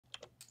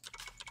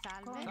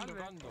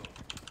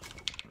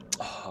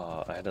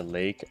I had a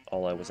lake.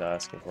 All I was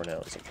asking for now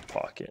is a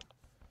pocket.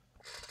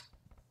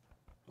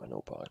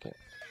 No pocket.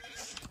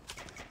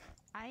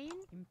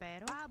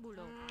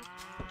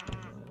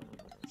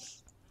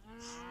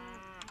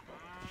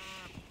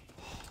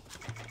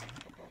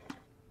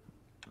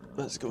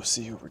 Let's go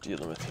see who we're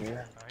dealing with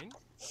here.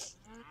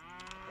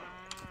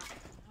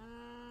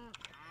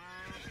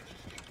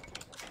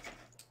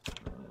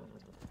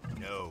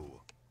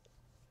 No.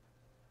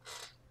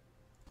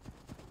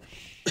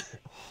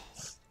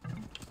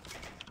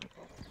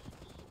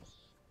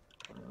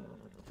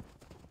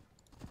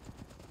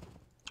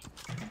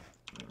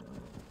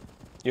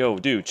 Yo,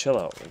 dude, chill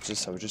out.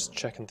 I was just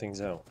checking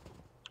things out.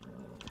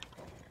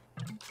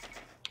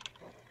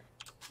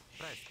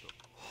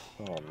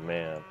 Oh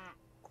man.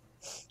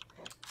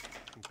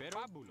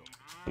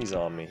 He's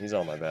on me. He's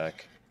on my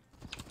back.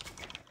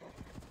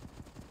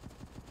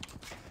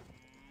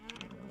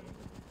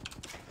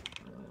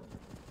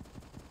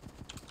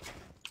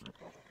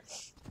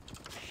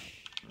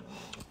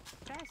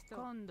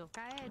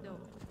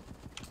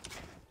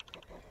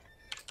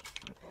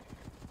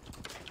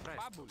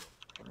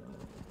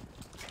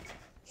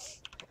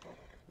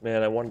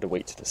 Man, I wanted to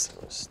wait till this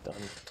was done.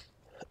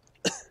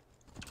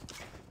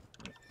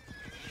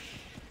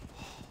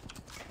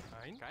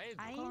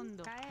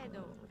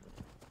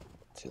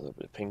 See a little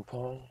bit of ping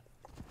pong.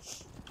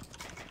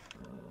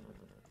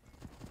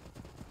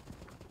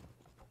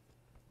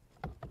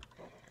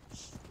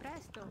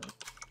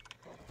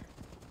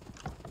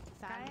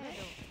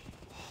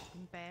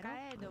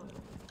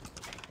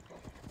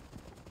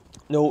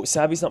 No,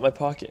 Savvy's not my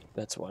pocket.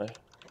 That's why.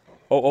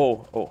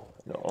 Oh.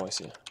 No, I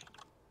see.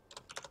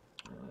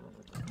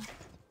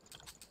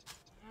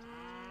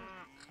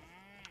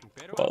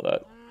 Well,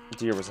 that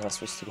deer was not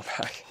supposed to go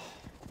back.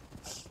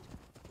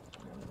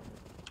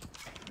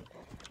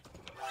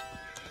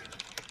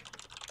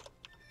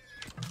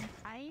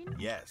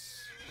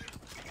 Yes.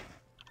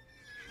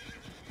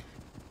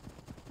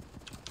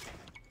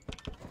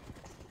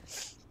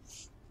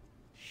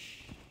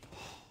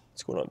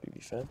 What's going on,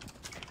 BB fan?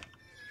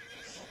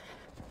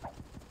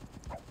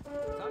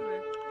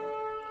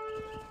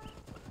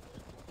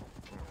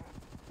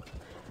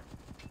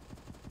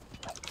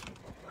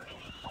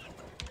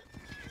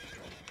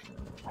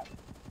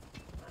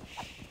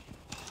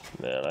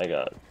 Man, I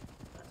got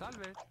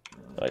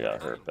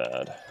hurt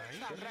bad.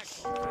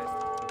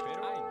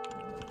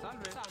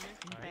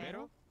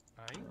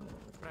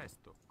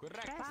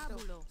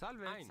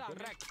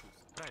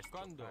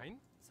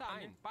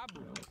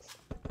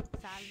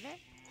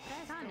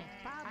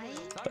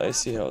 I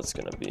see how it's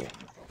gonna be.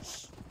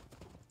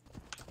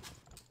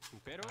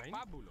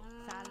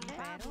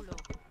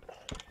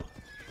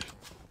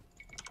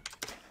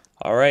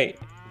 All right,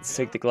 let's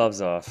take the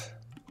gloves off.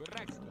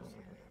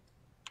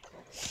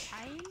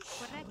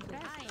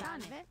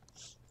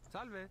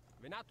 Salve,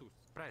 Venatus,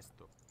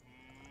 presto.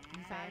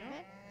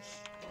 Salve.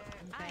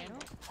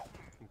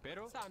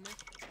 Impero, sane.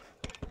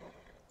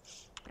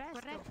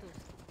 Correctus.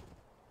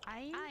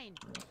 Ein.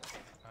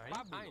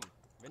 Ein.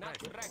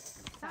 Venatus,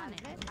 correctus. Sane.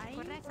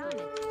 Correctus.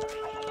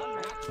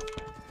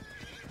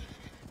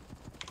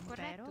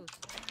 Correctus.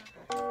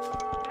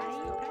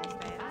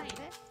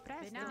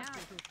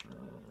 Venatus.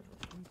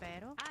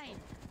 Impero. Ein.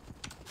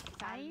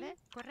 Salve.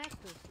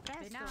 Correctus.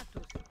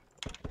 Venatus.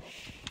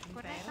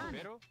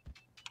 Impero.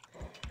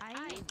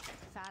 Ein.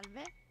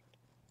 Salve.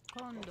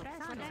 Condo.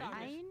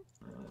 Ein.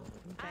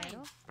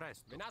 Impero.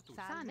 Presto. Venatus.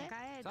 Sane.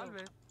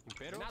 Salve.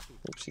 Impero. Venatus.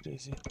 Oopsie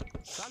daisy.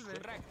 Salve.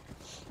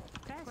 Correctus.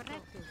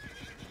 Correctus.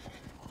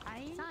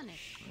 Ein. Sane.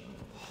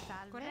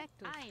 Salve.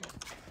 Correctus. Ein.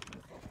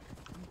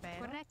 Impero.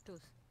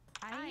 Correctus.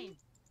 Ein.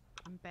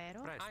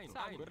 Impero. Presto.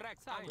 Ein.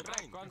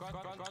 Correcto.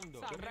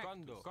 Condo.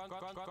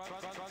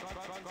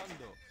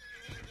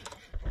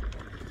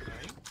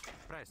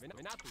 Presto.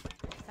 Venatus.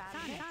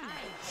 Salve.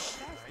 Ein.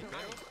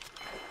 Impero.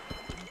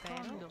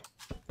 Impero.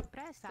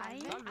 Presto.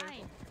 Ein.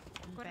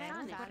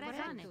 Correctus.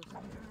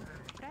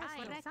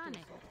 Presto.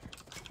 Sane.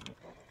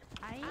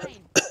 Ein.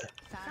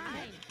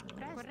 Sane.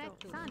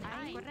 Correctus.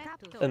 Ein.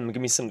 Correctus.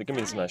 Give me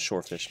some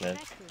shore fish, man.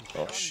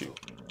 Oh shoot.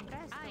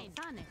 Ein.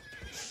 Sane.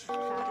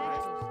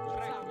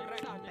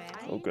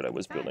 Oh good, I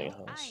was building a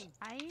house.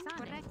 Ein.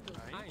 Correctus.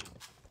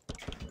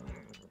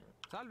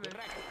 Salve.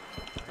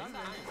 Salve.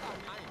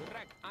 Ein.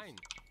 Correct. Ein.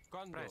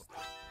 Condo.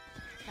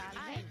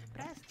 Salve.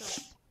 Presto.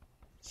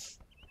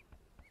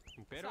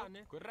 Impero.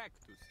 Sane.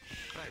 Correctus.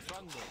 Presto.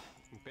 Condo.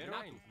 Impero.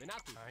 Ein.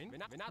 Venatus. Ein.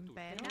 Venatus.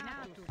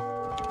 Venatus.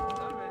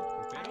 Salve.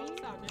 Impero.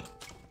 Sane.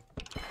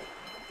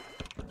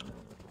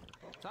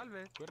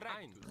 Salve.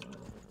 Correctus.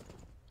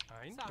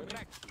 Ein.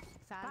 Correctus.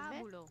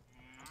 Salve.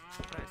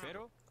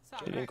 Presto.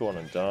 They didn't go on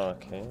a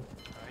dock, eh?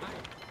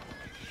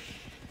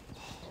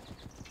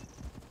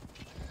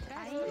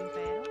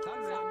 Impero.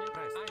 Salve.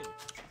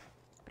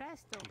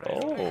 Presto.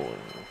 Presto. Oh,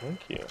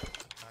 thank you.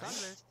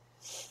 Salve.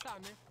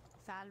 Sane.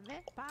 Salve.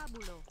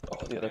 Pabulo.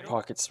 Oh, the other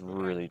pocket's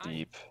really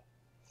deep.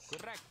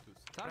 Correctus.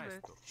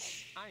 Salve.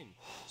 Ein.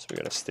 So we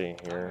gotta stay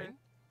here.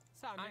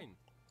 Sane.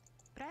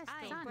 Presto.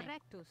 Ein.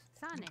 Correctus.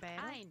 Sane.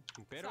 Impero. Ein.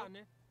 Impero.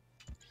 Sane.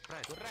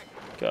 Presto. Corretto.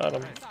 Got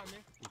him.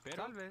 Sane. Impero.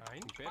 Salve.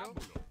 Ein. Impero.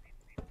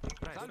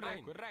 Presto.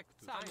 Salve.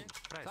 Correctus. Sane.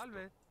 Presto.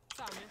 Salve.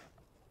 Sane.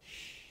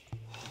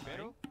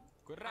 Impero.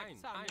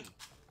 Corretto. Sane.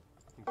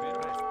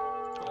 Impero.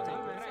 Presto.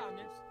 Salve.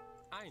 Sane.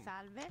 Ein.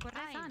 Salve.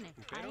 Ein. Sane.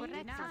 Impero.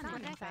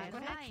 Corretto.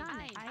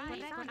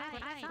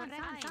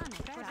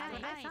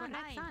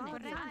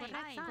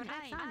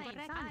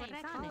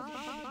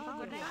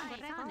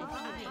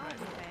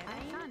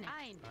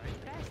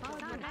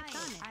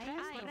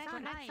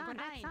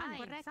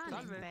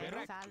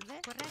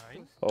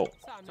 Sane. Oh.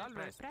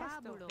 Salve.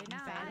 Pabulo.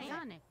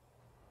 Sane.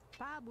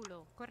 Pabulo.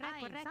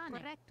 Correctus.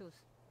 Correctus.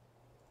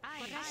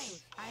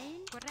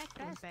 Ein.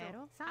 Correcto.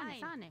 Impero. Sane.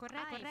 Sane.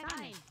 Correcto.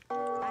 Sane.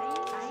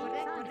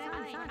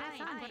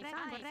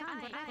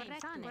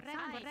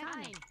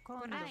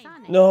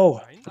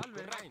 No. Ein.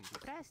 Salve. Ein.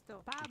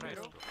 Presto.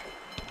 Impero. Pabulo.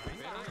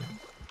 Impero. Ein.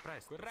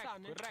 Presto. Corretto.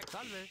 Corretto.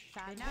 Salve.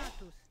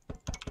 Sanatus.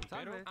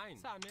 Salve. Ein.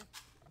 Sane.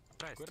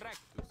 Presto.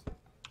 Correctus.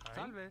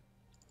 Salve.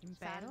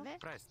 Impero.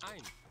 Presto.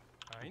 Ein.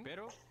 Ein.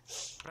 Impero.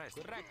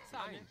 Presto. Corretto.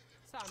 Sane.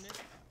 Sane.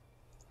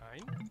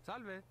 Ein.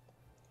 Salve.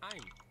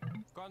 Ein.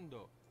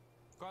 Condo.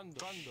 Condo.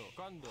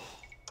 Condo.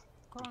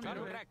 Condo.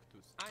 Impero.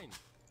 Rectus. Ein.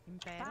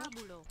 Impero.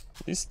 Pabulo.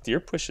 These deer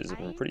pushes have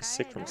been pretty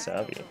sick from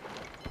Savvy.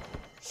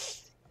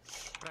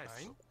 Presto.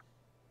 Ein.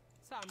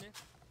 Sane.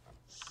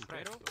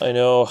 Impero. I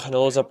know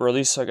Noah's up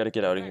early, so I gotta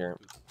get out of here.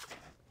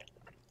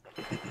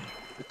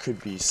 It could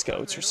be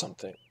scouts or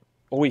something.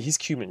 Oh wait, he's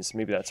Cumans.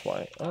 Maybe that's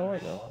why. Oh, I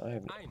know. I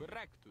have. Ein.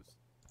 Correctus.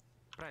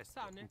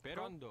 Presto. Sane.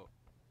 Impero. Condo.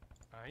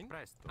 Ein.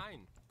 Presto.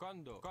 Ein.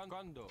 Condo.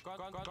 Condo. Condo.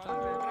 Salve.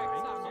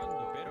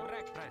 Condo. Impero.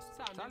 Rect.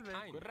 Presto. Salve.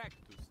 Ein.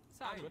 Correctus.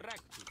 Sane.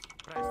 Correctus.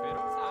 Presto.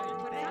 Impero.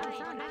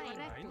 Sane.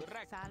 Ein.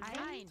 Correcto.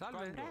 Salve.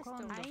 Salve. Presto.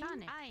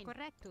 Sane.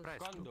 Correctus.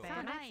 Condo.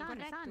 Sane.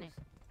 Sane.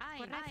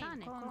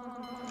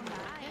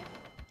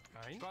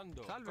 Ein.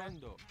 Condo. Salve.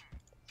 Condo.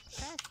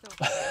 Presto.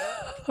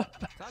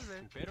 Salve.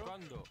 Impero.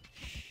 Condo.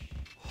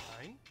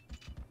 Ein.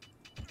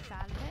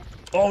 Salve.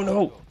 Oh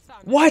no!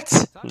 Sane. What?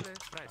 Salve.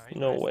 Presto.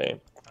 No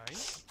way. Ein.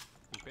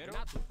 Impero.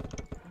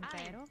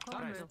 Impero.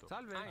 Salve. Condo.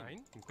 Salve.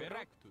 Ein.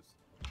 Correctus.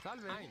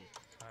 Salve. Ein.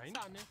 Ein.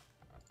 Sane.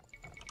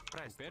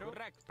 Presto. Impero.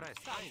 Correct.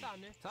 Presto.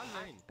 Sane. Salve.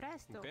 Ein.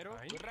 Presto. Impero.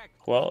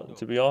 Correct. Well,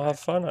 did we all have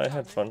fun? I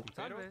had fun.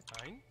 Salve.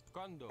 Ein.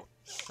 Condo.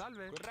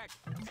 Salve. Correct.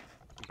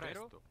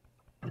 Presto.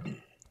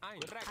 Ein.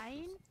 Correct. Ein.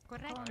 Ein.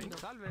 Correcto.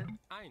 Salve.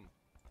 Ein.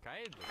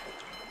 Caedo.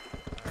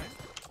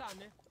 Presto.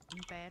 Sane.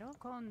 Impero.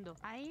 Condo.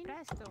 Ein.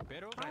 Presto.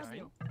 Impero.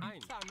 Presto.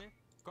 Ein. Sane.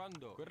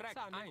 Condo. Correct.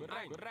 Ein.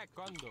 Correct.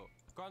 Condo.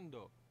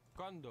 Condo.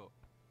 Condo.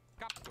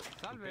 Capto.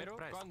 Salve. Impero.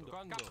 Presto.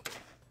 Condo.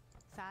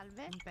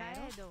 Salve.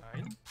 Caedo.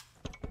 Ein.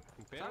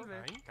 Impero. Salve.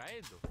 Ein.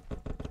 Caedo.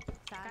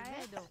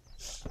 Caedo.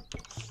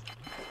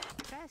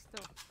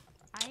 Presto.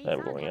 Ein.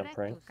 I'm going up,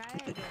 right?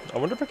 Caedo. I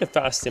wonder if I could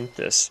fast imp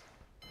this.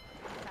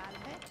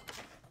 Salve.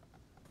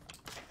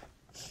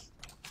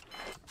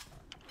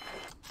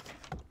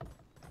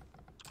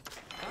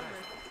 Salve.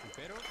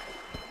 Impero.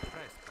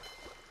 Presto.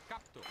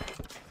 Capto.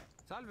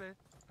 Salve.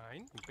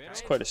 Ein. Impero.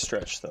 It's quite a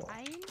stretch, though.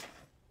 Ein.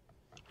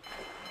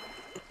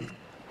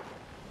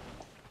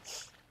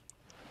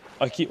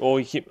 I keep. Oh,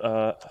 you keep.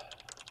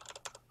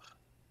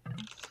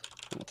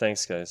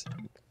 Thanks, guys.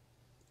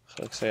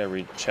 Looks like I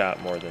read chat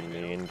more than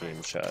the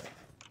in-game chat.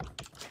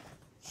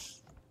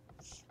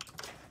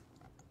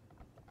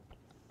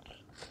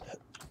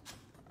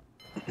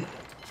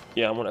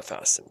 Yeah, I'm gonna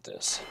fast imp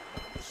this.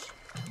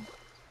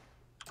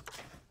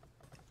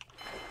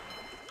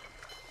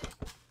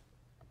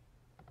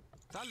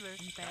 Salve.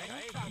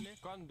 Impero.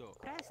 Condo.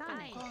 Presto.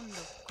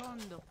 Condo.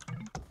 Condo.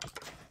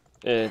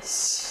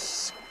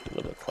 It's a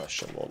little bit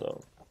questionable,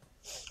 though.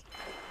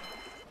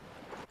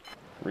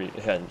 Read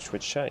in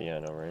Twitch chat? Yeah, I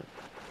know, right?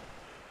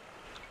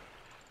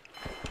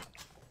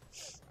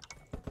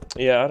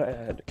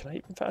 Yeah, can I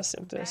even fast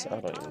imp this? I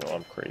don't even know.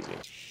 I'm crazy.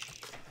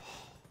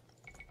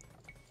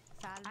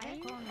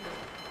 Salve. Condo.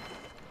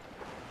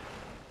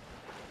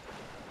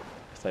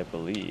 If I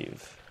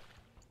believe.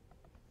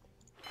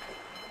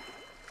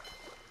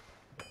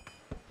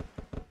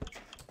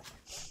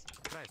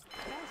 Presto.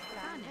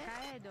 Sane.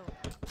 Caedo.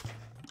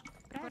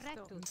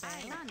 Presto.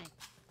 Sane.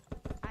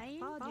 Ein.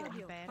 Podio.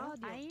 Impero.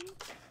 Ein.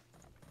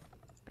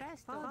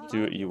 Presto.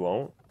 Do it, you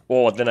won't?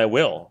 Well, then I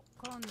will.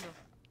 Condo.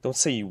 Don't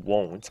say you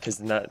won't, because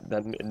then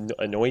that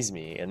annoys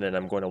me, and then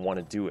I'm going to want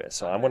to do it.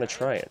 So I'm going to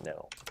try it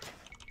now.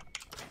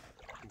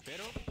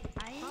 Impero.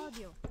 Ein.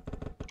 Podio.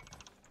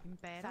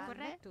 Impero.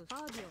 Correctus.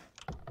 Podio.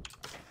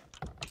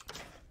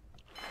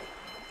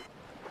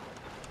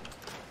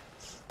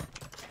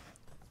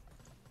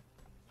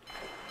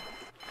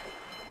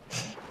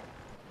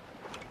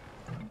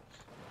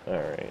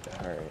 Alright,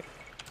 alright.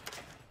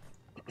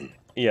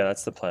 Yeah,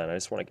 that's the plan. I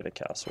just want to get a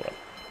castle up.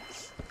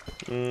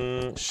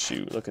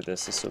 Shoot, look at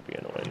this. This will be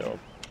annoying, though.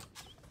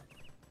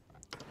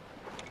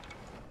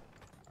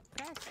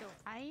 Presto.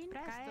 Ein.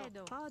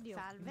 Caedo. Podio.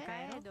 Salve.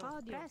 Caedo.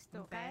 Podio.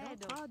 Presto.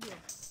 Caedo. Podio.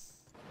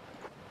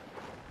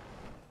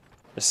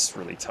 This is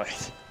really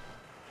tight.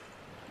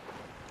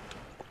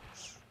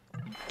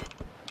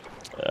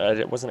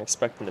 I wasn't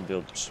expecting to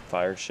build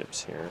fire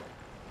ships here.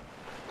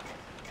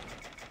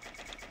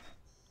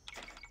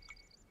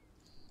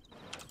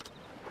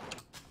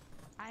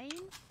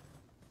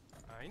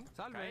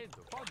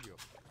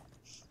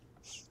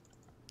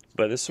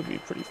 But this will be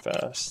pretty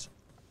fast.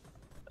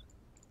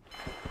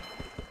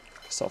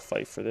 Guess I'll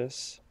fight for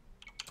this.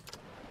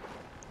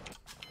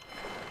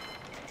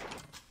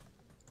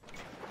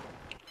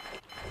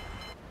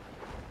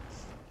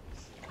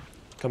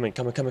 Come in,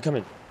 come in, come in, come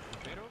in.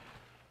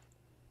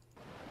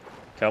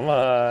 Come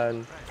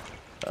on.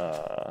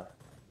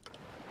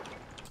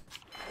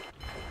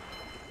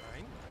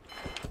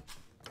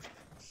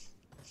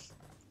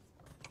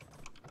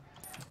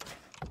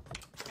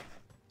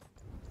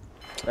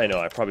 I know,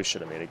 I probably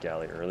should have made a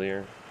galley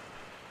earlier.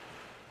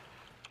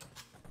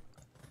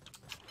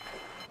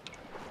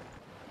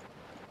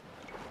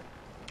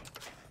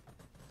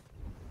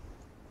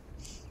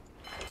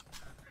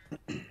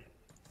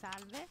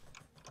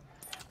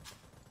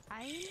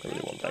 I really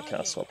want that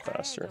castle up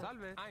faster.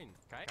 I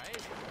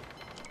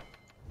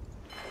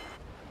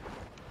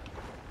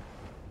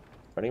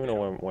don't even know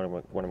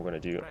what I'm going to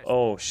do.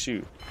 Oh,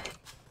 shoot.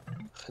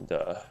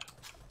 Duh.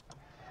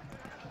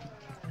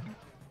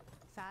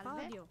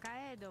 Podio,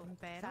 caedo,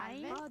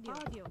 salve,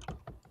 podio,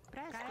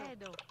 presto,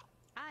 caedo,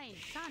 ein,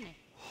 sane,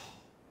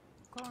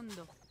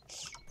 condo,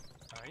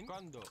 ein,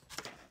 condo,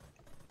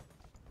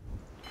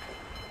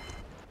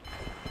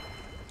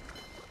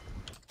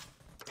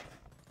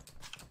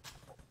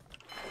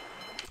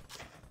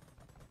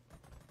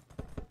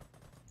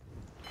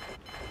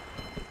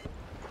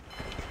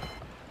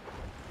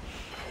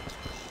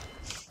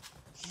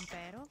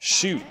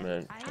 shoot,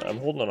 man. I'm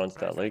holding on to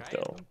that lake,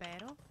 though.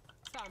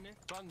 sane,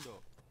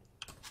 condo.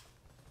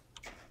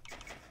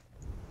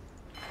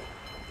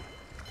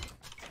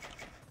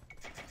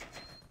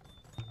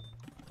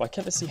 Why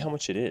can't I see how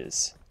much it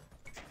is?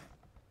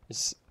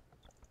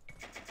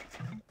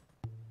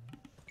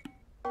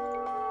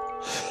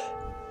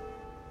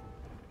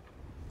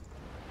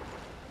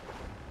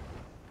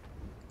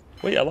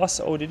 Wait, I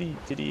lost. Oh, did he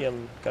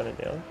gun it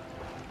down?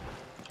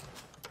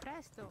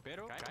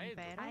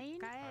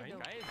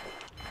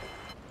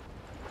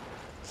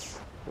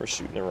 We're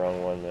shooting the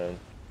wrong one, then.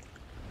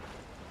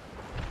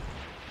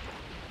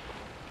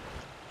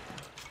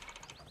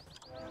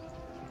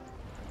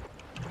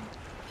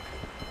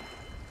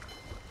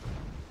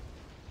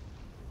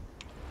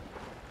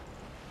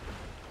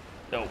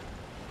 No.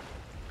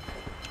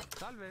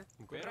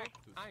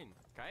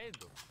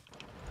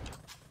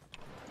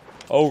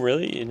 Oh,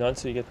 really? Not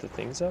until you get the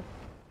things up?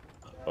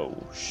 Oh,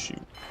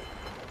 shoot.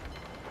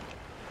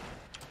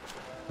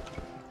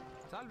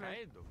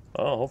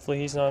 Oh, hopefully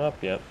he's not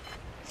up yet.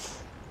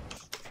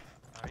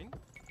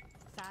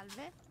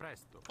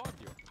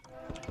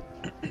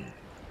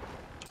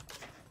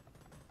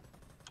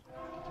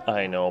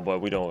 I know, but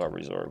we don't got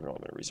we don't have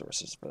any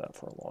resources for that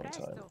for a long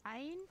time.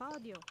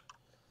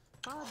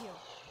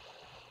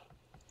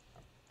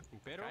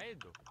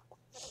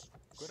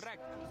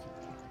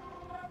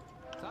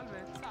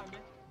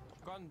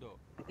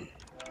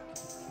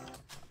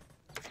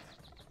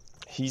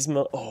 He's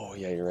oh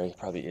yeah, you're right. He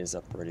probably is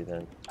up already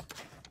then.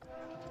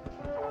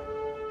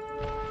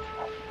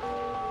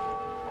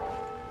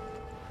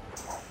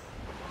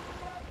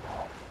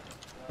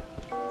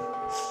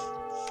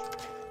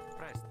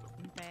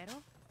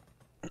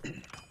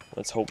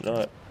 Let's hope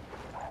not.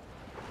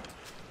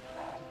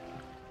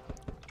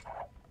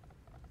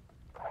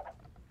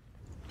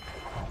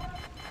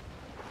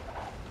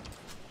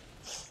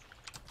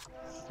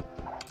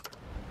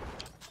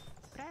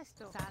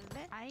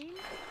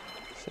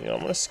 So, yeah, I'm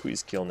gonna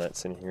squeeze kill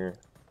nets in here.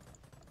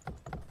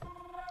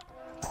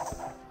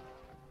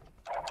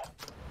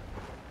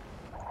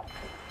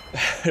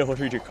 I don't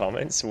read your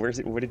comments. Where's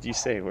it? What did you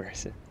say? Where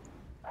is it?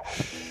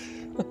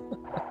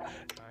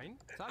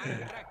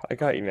 I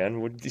got you,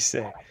 man. What did you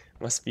say?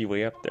 Must be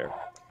way up there.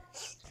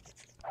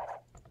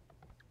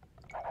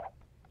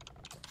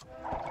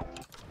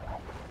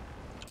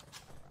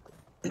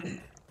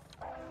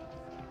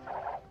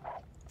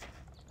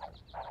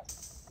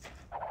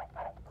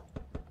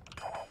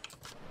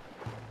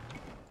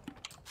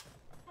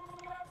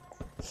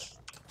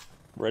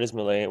 Red is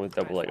melee with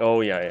double like.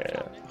 Oh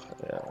yeah.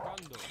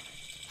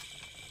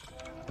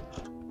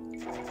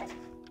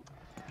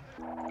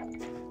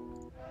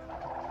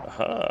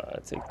 Aha!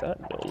 Take that,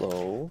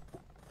 Nolo.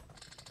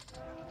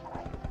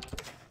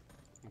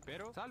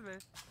 Impero, salve.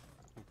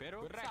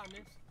 Impero,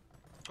 sane.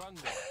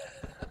 Condo.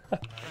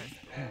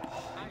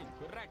 Ein,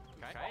 corretto.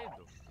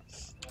 Caedo.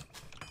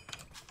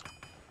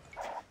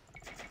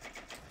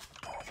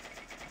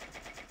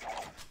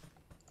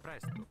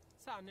 Presto.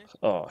 Sane.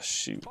 Oh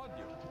shoot.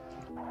 Podio.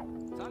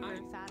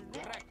 Salve.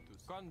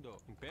 Correctus. Condo.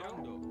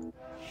 Imperondo.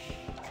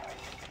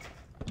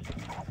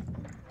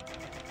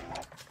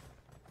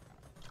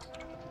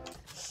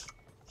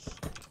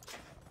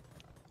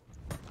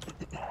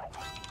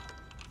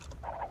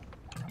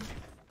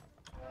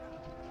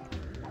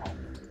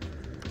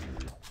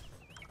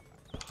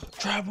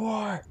 Trap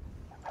war!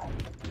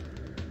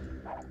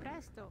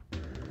 Presto,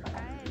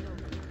 caedo,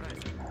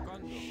 Presto,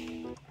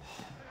 condo.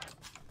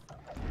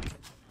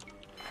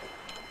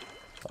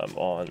 I'm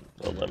on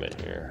the limit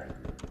here.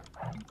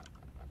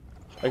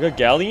 I got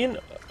Galleon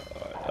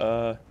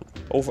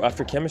over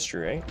after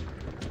chemistry, right?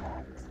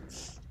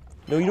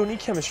 No, you don't need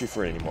chemistry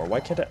for it anymore. Why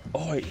can't I?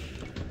 Oh,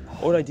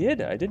 I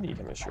did. I did need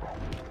chemistry.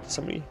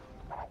 Somebody.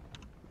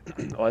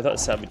 Oh, I thought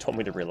Sammy told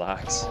me to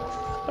relax.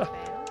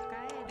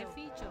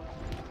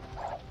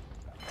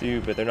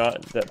 Dude, but they're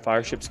not. That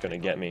fire ship's gonna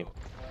get me.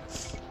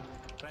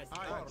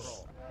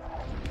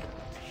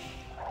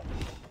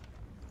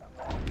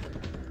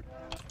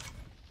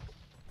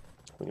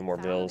 We need more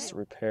mills to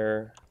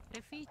repair.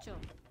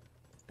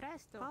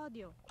 Presto.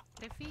 Odio.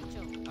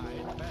 Reficio.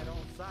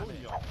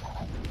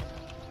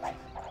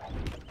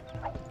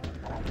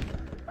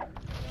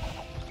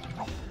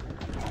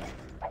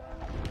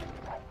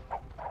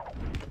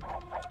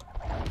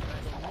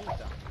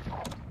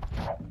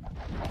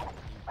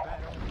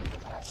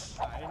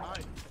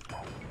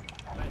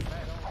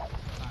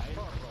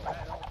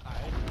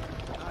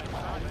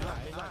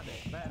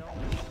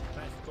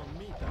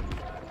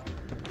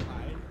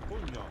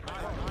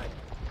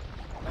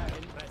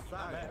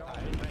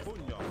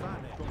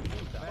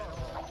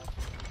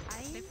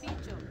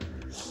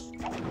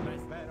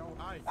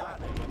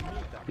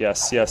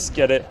 Yes, yes,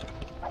 get it.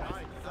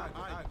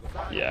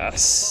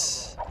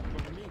 Yes.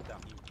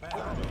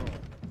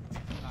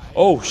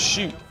 Oh,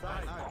 shoot.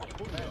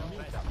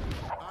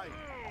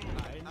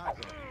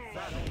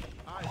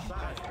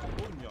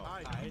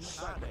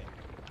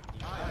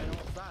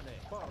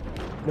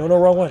 No, no,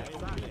 wrong one.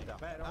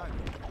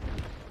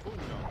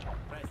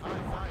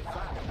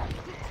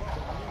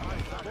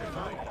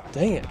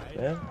 Dang it,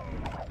 man.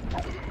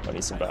 I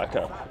need some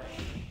backup.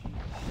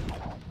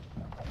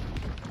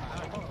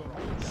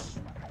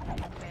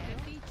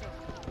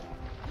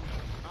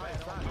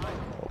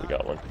 Oh, we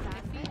got one.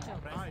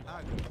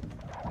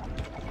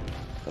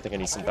 I think I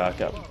need some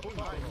backup.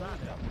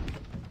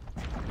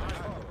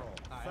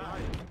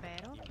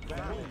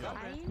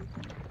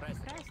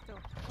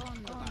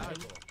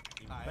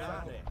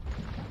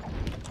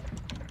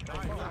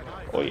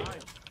 Oh, yeah.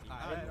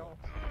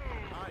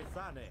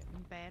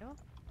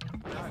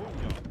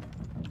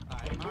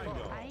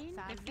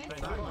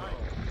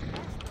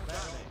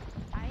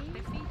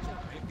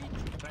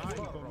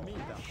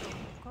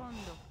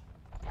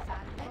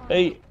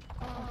 Hey.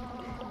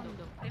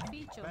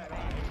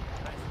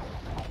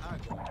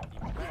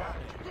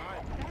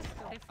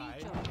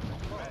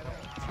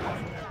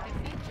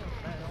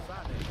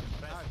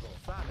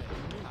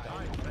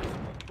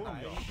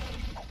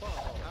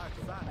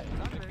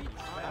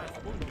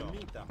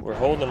 We're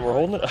holding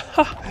it.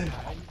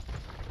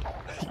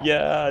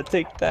 Yeah,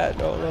 take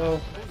that. Oh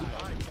no.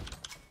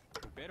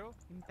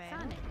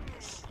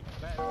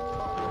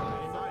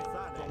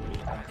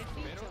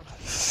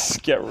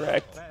 Get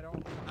wrecked.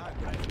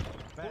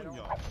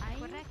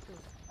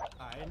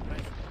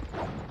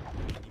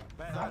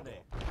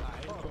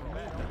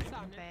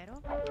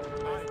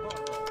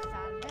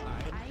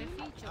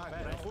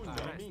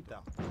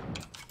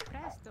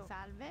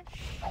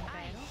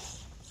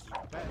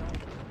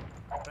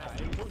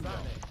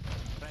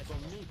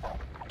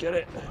 Get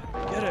it.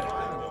 Get it.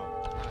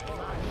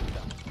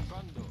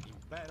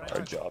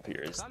 Our job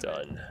here is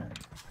done.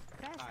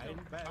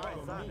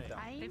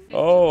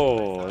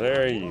 Oh,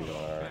 there you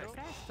are.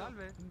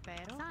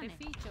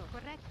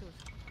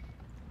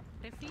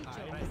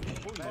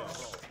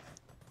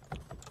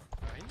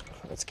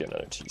 Let's get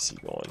another TC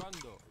going.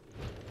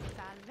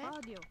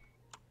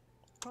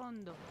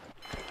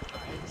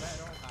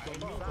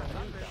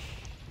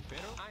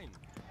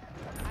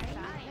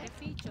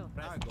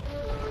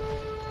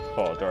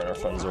 Oh darn, our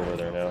fun's over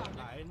there now.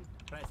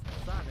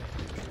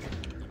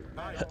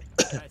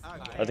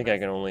 I think I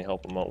can only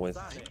help them out with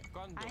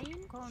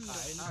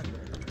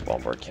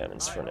bombard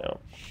cannons for now.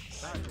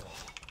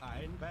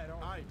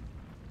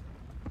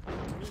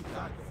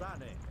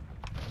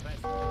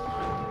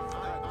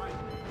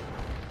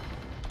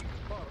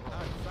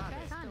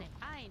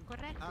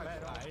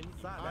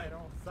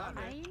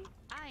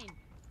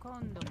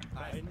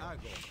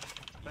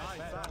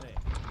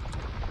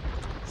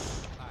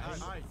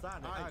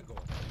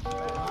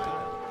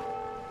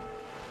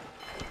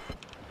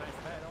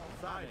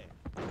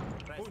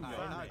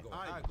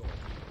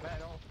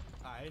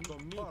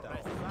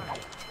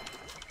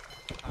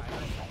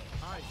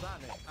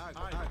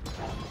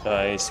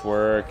 Nice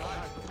work.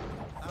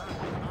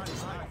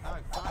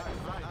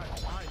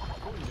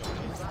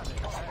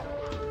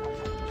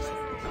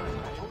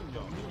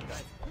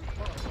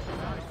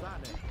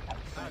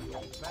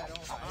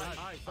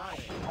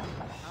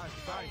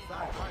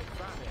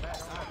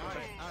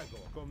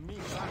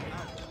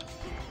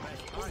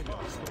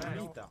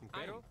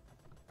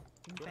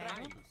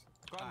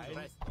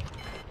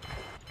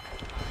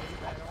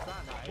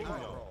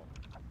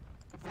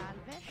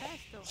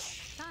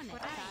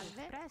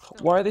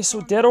 Why are they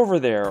so dead over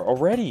there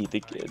already?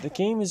 The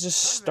game has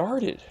just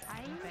started.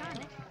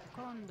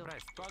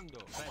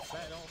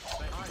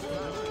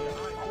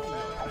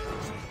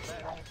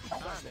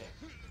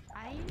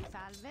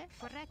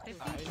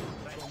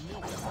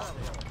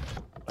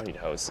 I need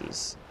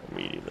houses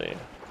immediately.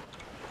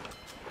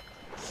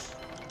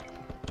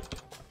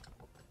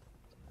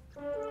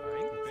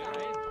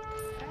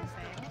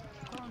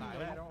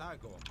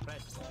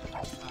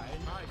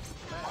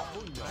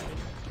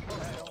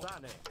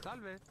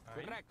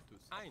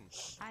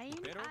 Ein,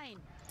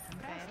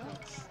 presto.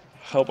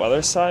 Help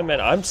other side, man.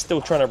 I'm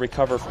still trying to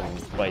recover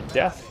from my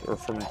death or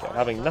from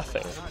having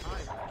nothing.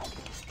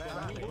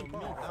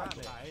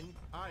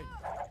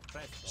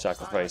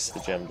 Sacrifice the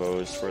gem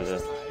bows for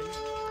the.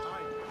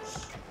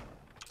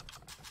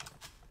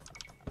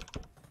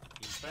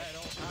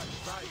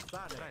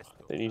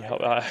 They need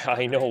help.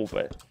 I know,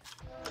 but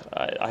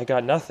I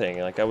got nothing.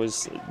 Like, I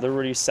was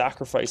literally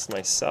sacrificed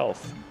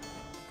myself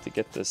to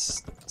get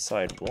this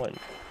side won.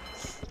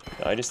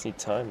 I just need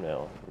time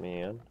now,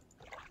 man.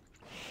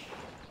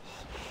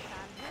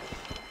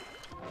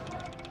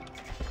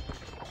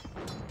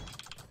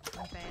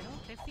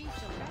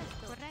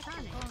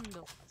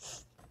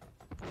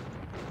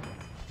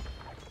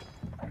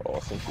 Oh,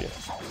 thank you.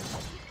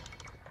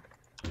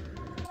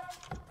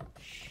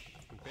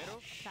 Impero.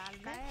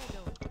 Salve. Ein.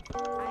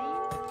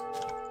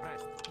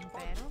 Presto.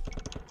 Impero.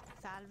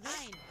 Salve.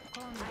 Ein.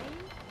 Condo. Ein.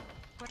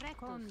 Corretto.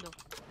 Condo.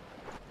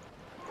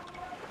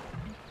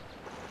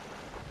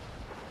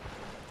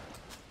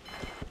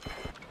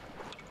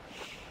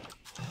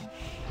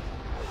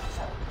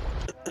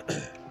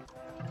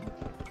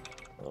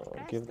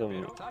 I'll give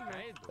them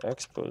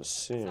expos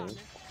soon.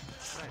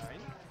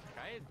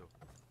 Caedo.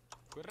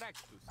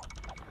 Correctus.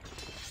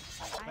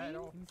 Ein.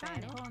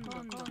 Impero.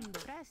 Condo.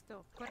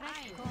 Presto.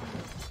 Corretto.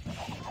 Condo.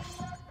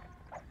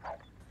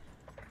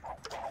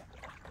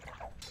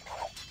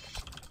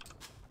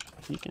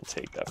 He can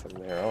take that from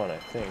there on, I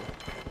think.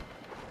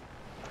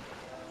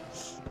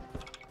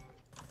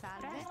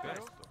 Salve.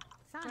 Presto.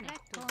 Sane.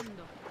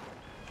 Condo.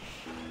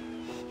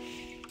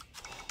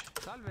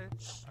 Salve.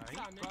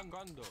 Sane.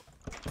 Condo.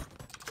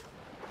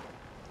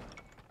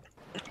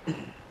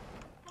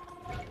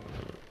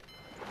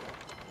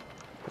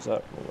 Was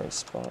that in the right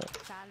spot?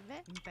 Salve.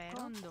 Impero.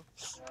 Condo.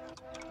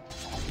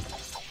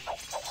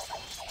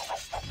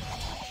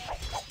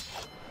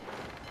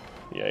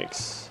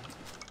 Yikes.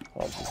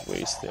 I'll just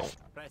waste it.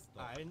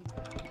 Ein.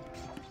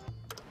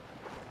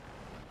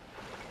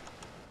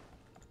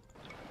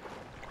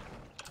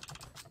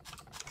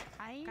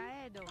 Ein.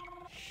 Caedo.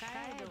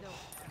 Caedo.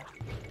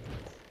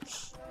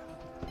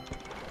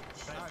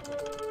 Presto.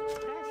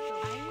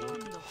 Ein.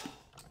 Condo.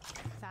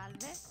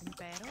 Salve.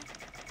 Impero.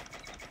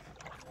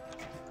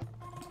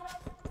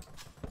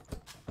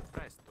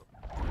 Presto.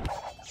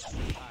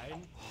 Ein.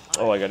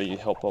 Oh, I gotta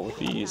help out with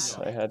these.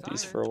 I had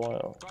these for a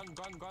while.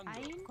 Condo.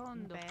 Ein.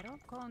 Condo. Impero.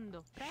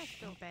 Condo.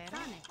 Presto. Impero.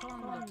 Sane.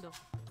 Condo.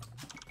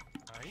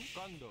 Ein.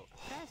 Condo.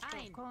 Presto.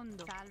 Ein.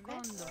 Condo. Salve.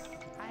 Condo.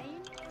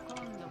 Ein.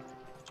 Condo.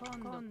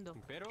 Condo.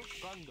 Impero.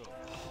 Condo.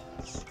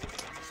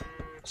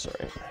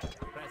 Sorry.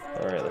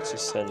 Alright, let's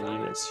just send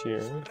units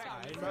here.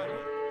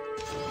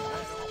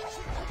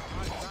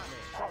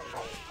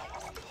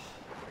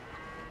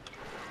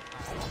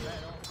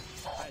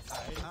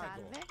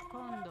 Salve.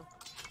 Condo.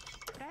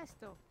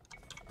 Presto.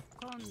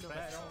 Condo.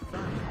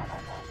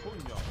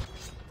 Pugno.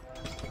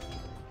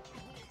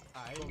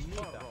 Ein.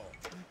 Porro.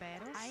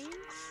 Impero. Ein.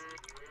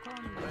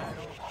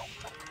 Condo.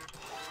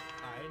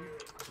 Ein.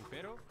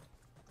 Impero.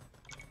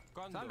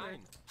 Condo. Salve.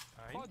 Ein.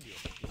 Odio.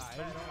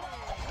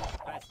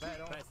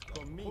 Presto. Presto.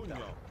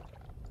 Pugno.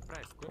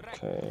 Presto.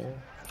 Corretto. Okay.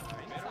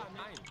 Impero.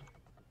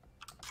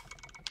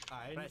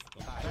 Ein. Ein. Presto.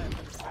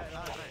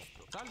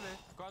 Salve.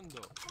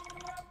 Condo.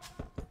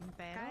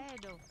 Impero.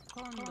 Caedo.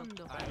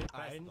 Condo.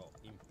 Ein.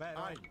 Impero.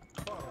 Ein.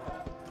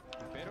 Porro.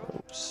 Impero.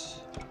 Oops.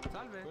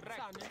 Salve.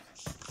 Corretto.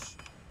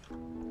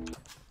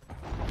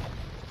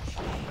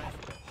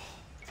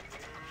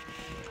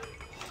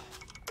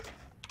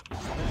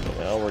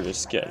 Now we're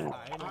just getting.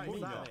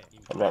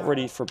 I'm not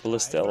ready for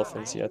ballista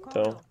elephants yet,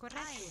 though.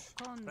 Corretto.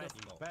 Condo.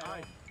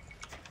 Ein.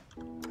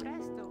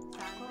 Presto.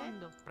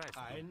 Condo. Presto.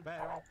 Ein.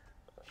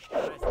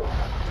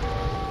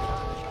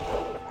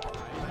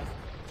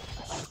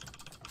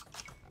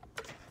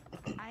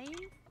 Ein.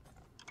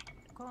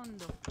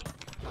 Condo.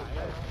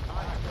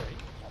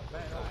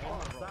 Impero.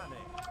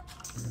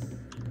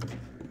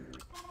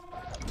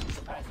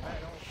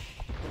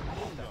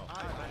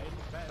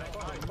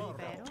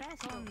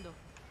 Condo.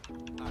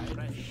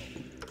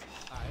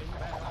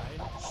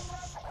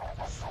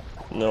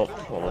 Nope,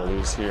 I'm gonna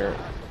lose here.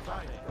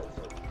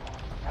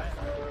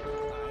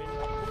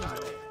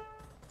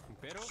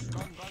 Impero.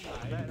 Condo.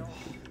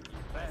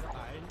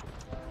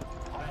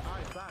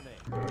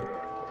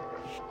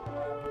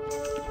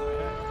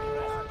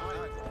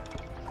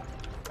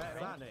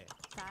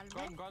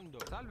 Salve. Condo.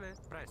 Salve.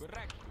 Presto.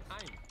 Corretto.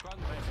 Ein.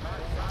 Condo.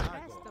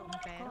 Presto.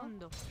 Impero.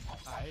 Condo.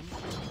 Ein.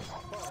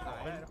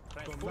 Salve.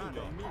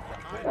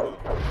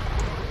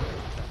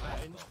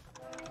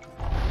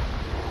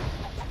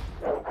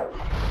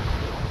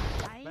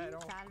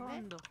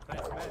 Condo.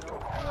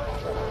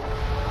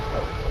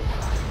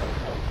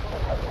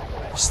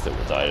 Still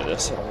will die to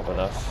this, I don't have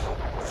enough.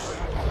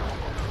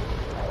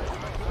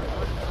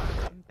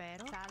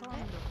 Impero. Salve.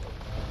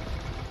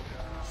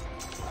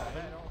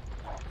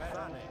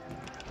 Salve.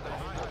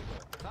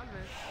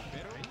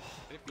 Impero.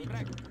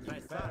 Corretto.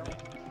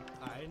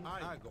 Ein.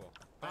 Ago.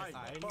 Ein.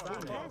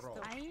 Presto.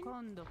 Ein.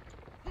 Condo.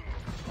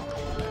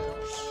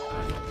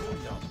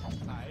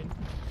 Ein.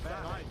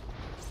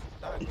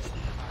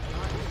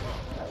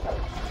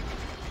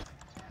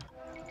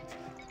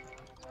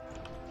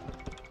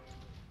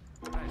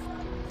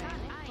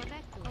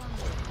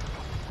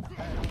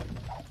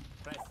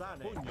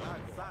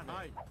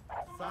 Ein.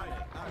 Sane.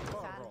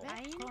 Ancora.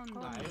 Ein. Condo.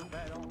 Ein.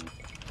 Vero.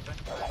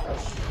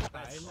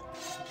 Ein.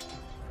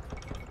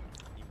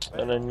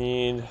 And I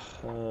need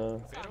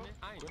Vero?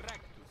 Ein.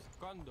 Correctus.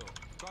 Condo.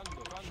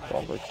 Condo. Condo.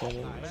 bomber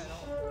cannons.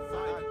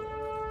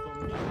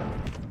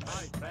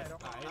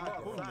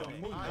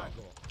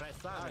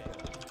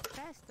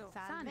 Presto.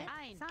 Sane.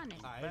 Ein. Sane.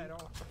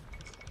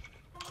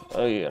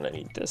 Oh yeah, and I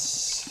need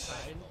this.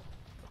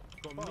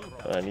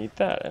 And I need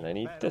that, and I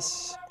need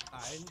this.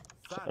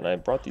 And I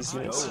brought these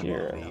units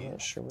here. I'm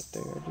not sure what they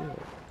are doing.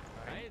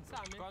 Ein.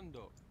 Sane.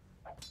 Condo.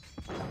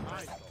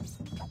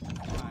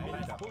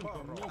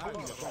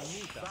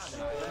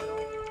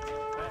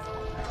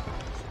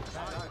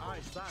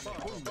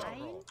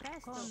 Ein.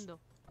 Presto. Condo.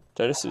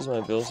 Did I just lose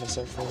my bills or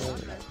something?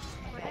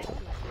 Correctus.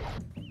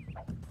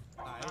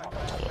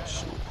 Oh,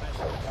 shoot.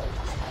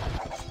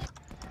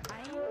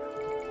 Ein. Ein.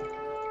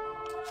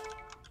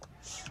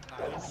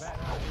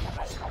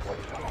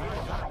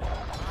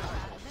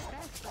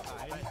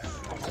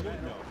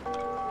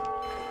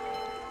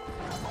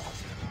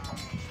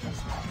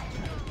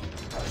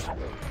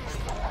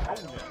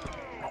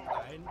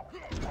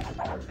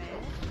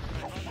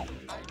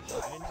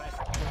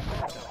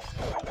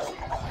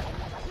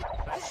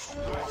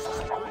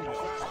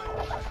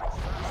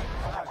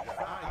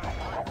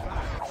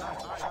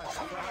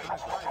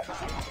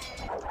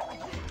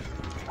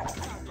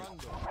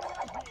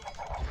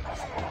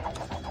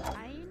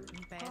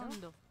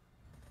 Condo.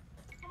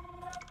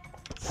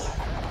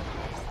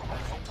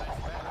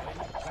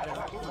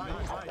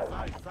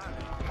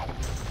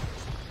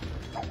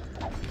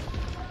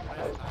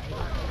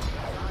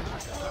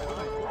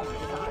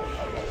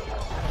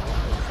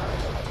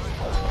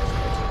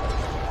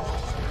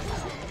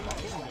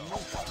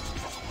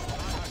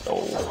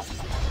 Oh.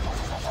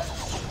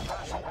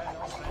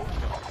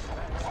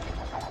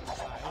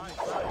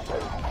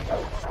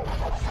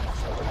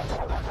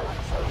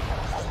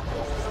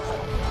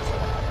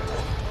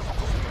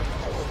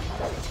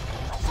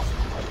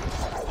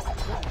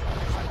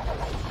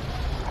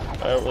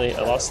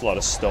 I lost a lot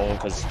of stone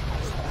because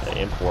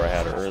the import I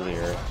had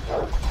earlier.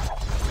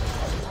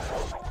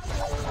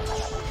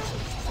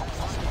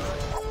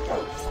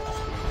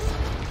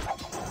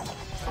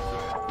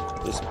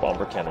 This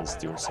bomber cannon's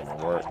doing some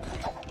work.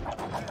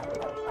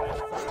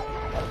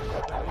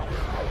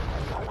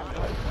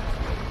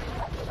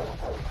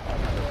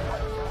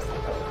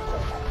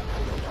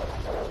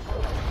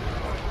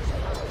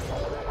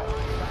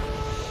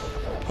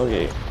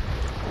 Okay.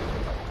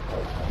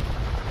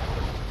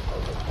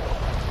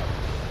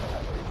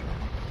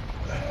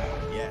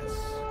 Yes.